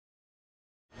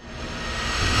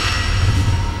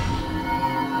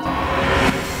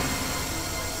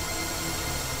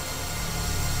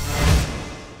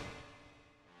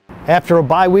After a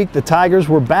bye week, the Tigers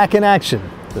were back in action.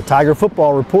 The Tiger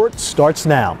Football Report starts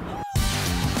now.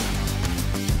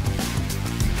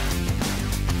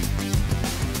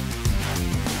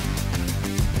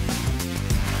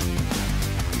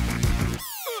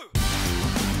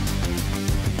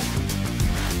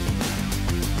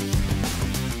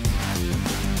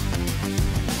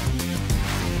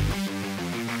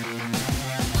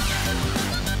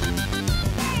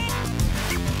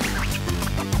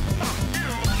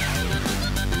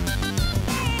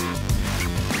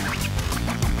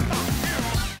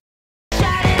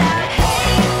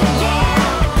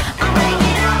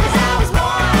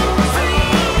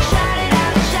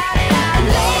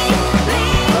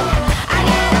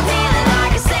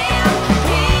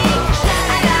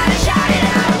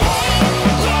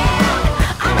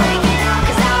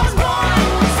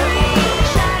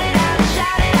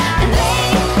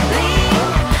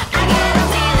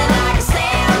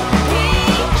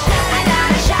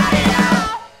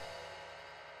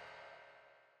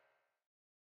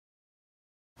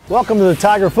 Welcome to the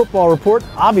Tiger Football Report.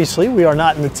 Obviously, we are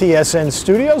not in the TSN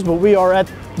studios, but we are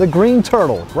at the Green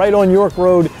Turtle, right on York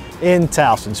Road in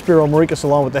Towson. Spiro Morekas,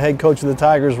 along with the head coach of the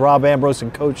Tigers, Rob Ambrose,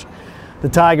 and coach the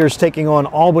Tigers taking on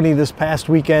Albany this past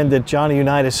weekend at Johnny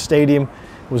Unitas Stadium.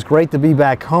 It was great to be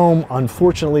back home.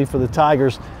 Unfortunately for the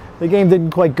Tigers, the game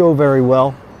didn't quite go very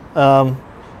well.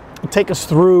 Take us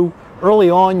through. Early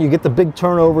on, you get the big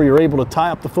turnover. You're able to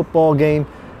tie up the football game.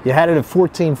 You had it at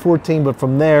 14-14, but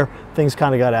from there, things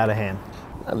kind of got out of hand.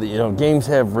 You know, games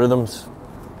have rhythms,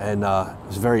 and it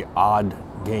was a very odd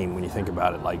game when you think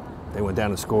about it. Like, they went down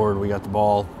and scored, we got the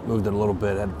ball, moved it a little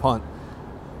bit, had to punt,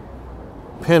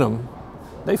 pin them,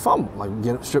 they fumble, like we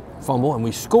get a strip fumble, and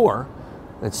we score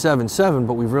at 7-7,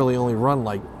 but we've really only run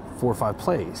like 4 or 5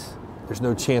 plays. There's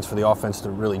no chance for the offense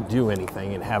to really do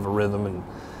anything and have a rhythm, and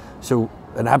so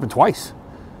it happened twice.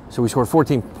 So we scored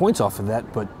 14 points off of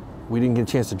that, but we didn't get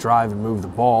a chance to drive and move the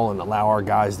ball and allow our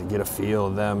guys to get a feel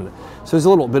of them. So it was a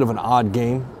little bit of an odd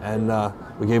game, and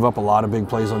we gave up a lot of big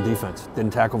plays on defense.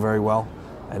 Didn't tackle very well,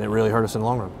 and it really hurt us in the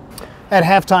long run. At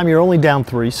halftime, you're only down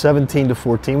 3,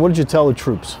 17-14. What did you tell the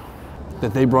troops?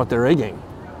 That they brought their A game.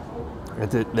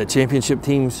 That championship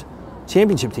teams,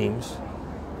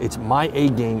 it's my A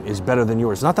game is better than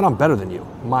yours. Not that I'm better than you.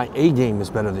 My A game is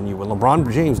better than you. When LeBron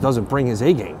James doesn't bring his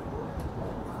A game,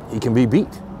 he can be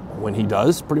beat. When he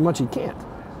does, pretty much he can't.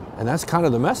 And that's kind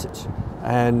of the message.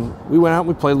 And we went out and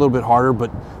we played a little bit harder,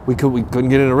 but we couldn't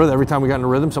get in a rhythm. Every time we got in a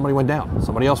rhythm, somebody went down.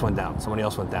 Somebody else went down. Somebody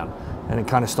else went down. And it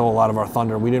kind of stole a lot of our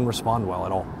thunder. We didn't respond well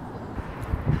at all.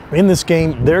 In this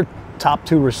game, their top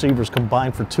 2 receivers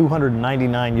combined for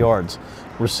 299 yards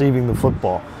receiving the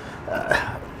football.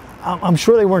 I'm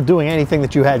sure they weren't doing anything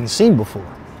that you hadn't seen before.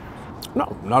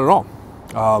 No, not at all.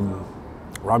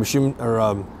 Robbie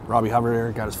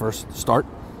Javier got his first start.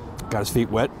 Got his feet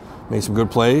wet, made some good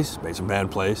plays, made some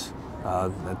bad plays.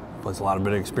 That plays a lot of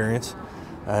bit of experience.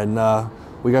 And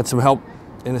we got some help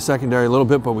in the secondary a little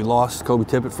bit, but we lost Kobe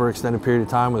Tippett for an extended period of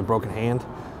time with a broken hand.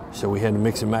 So we had to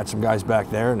mix and match some guys back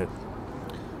there. And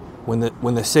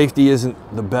when the safety isn't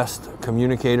the best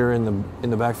communicator in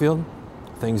the backfield,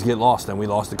 things get lost, and we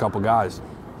lost a couple guys.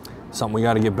 Something we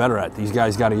got to get better at. These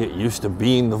guys got to get used to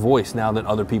being the voice now that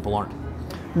other people aren't.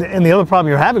 And the other problem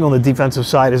you're having on the defensive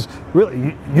side is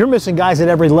really you're missing guys at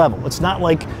every level. It's not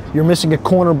like you're missing a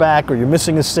cornerback or you're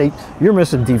missing a safety. You're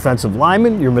missing defensive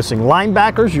linemen, you're missing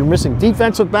linebackers, you're missing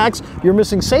defensive backs, you're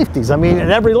missing safeties. I mean, at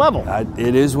every level.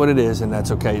 It is what it is, and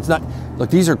that's okay. It's not, look,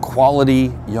 these are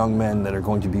quality young men that are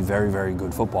going to be very, very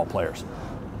good football players.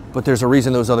 But there's a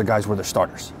reason those other guys were the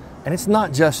starters. And it's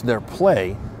not just their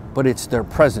play, but it's their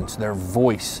presence, their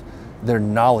voice, their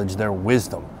knowledge, their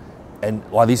wisdom. And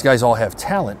while these guys all have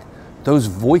talent, those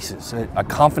voices, a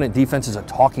confident defense is a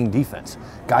talking defense.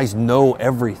 Guys know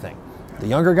everything. The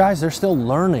younger guys, they're still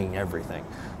learning everything.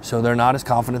 So they're not as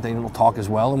confident, they don't talk as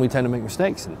well, and we tend to make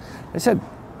mistakes. And I said,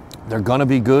 they're gonna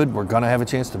be good, we're gonna have a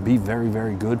chance to be very,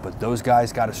 very good, but those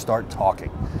guys gotta start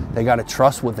talking. They gotta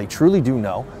trust what they truly do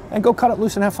know and go cut it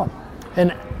loose and have fun.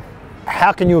 And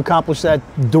how can you accomplish that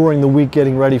during the week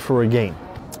getting ready for a game?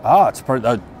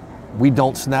 We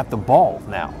don't snap the ball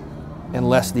now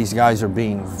unless these guys are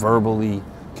being verbally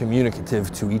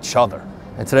communicative to each other.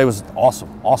 And today was an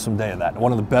awesome day of that.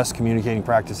 One of the best communicating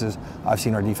practices I've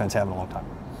seen our defense have in a long time.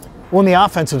 Well, on the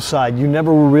offensive side, you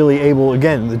never were really able,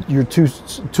 again, your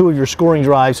two of your scoring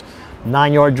drives,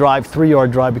 9-yard drive, 3-yard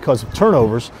drive because of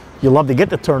turnovers. You love to get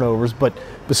the turnovers, but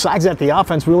besides that, the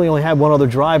offense really only had one other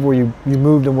drive where you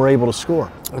moved and were able to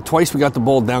score. Twice we got the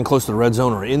ball down close to the red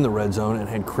zone or in the red zone and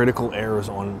had critical errors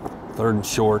on 3rd and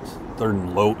short, 3rd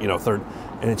and low, 3rd,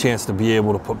 and a chance to be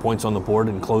able to put points on the board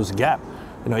and close the gap.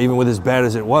 even with as bad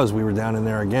as it was, we were down in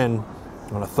there again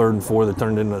on a 3rd and 4 that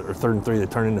turned into, or 3rd and 3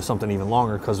 that turned into something even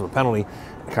longer because of a penalty.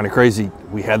 Kind of crazy.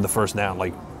 We had the first down,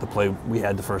 like the play. We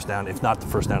had the first down, if not the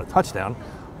first down, a touchdown,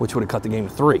 which would have cut the game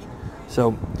to 3.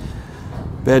 So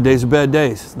bad days are bad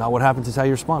days. It's not what happens, it's how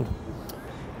you respond.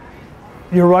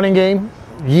 Your running game,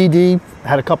 Yee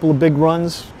had a couple of big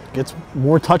runs, gets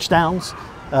more touchdowns,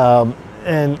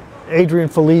 and Adrian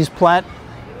Feliz-Platt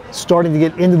starting to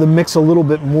get into the mix a little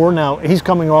bit more now. He's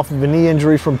coming off of a knee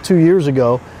injury from 2 years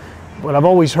ago, but I've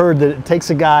always heard that it takes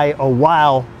a guy a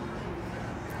while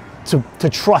to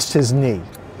trust his knee,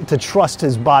 to trust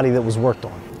his body that was worked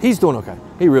on. He's doing okay.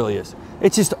 He really is.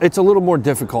 It's a little more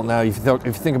difficult now. If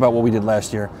you think about what we did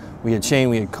last year, we had Shane,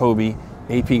 we had Kobe,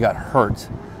 AP got hurt,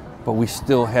 but we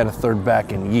still had a third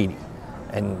back in Yeedy,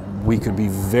 and we could be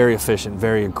very efficient,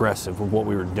 very aggressive with what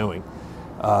we were doing.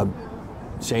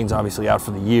 Shane's obviously out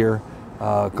for the year.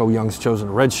 Go Young's chosen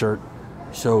a red shirt,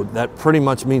 so that pretty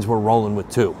much means we're rolling with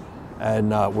 2.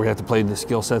 And we have to play the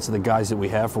skill sets of the guys that we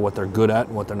have for what they're good at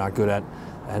and what they're not good at,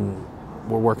 and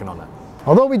we're working on that.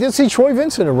 Although we did see Troy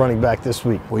Vincent a running back this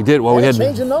week. We did. Well, we had to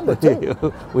change the number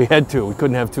too. We had to. We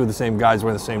couldn't have 2 of the same guys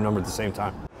wearing the same number at the same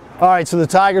time. All right, so the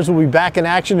Tigers will be back in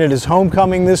action. It is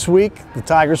homecoming this week. The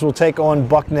Tigers will take on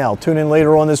Bucknell. Tune in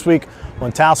later on this week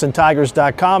on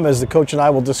TowsonTigers.com as the coach and I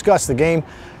will discuss the game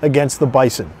against the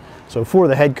Bison. So for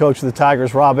the head coach of the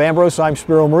Tigers, Rob Ambrose, I'm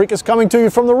Spiro Morekas, coming to you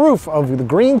from the roof of the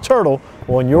Green Turtle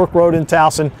on York Road in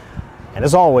Towson. And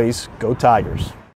as always, go Tigers.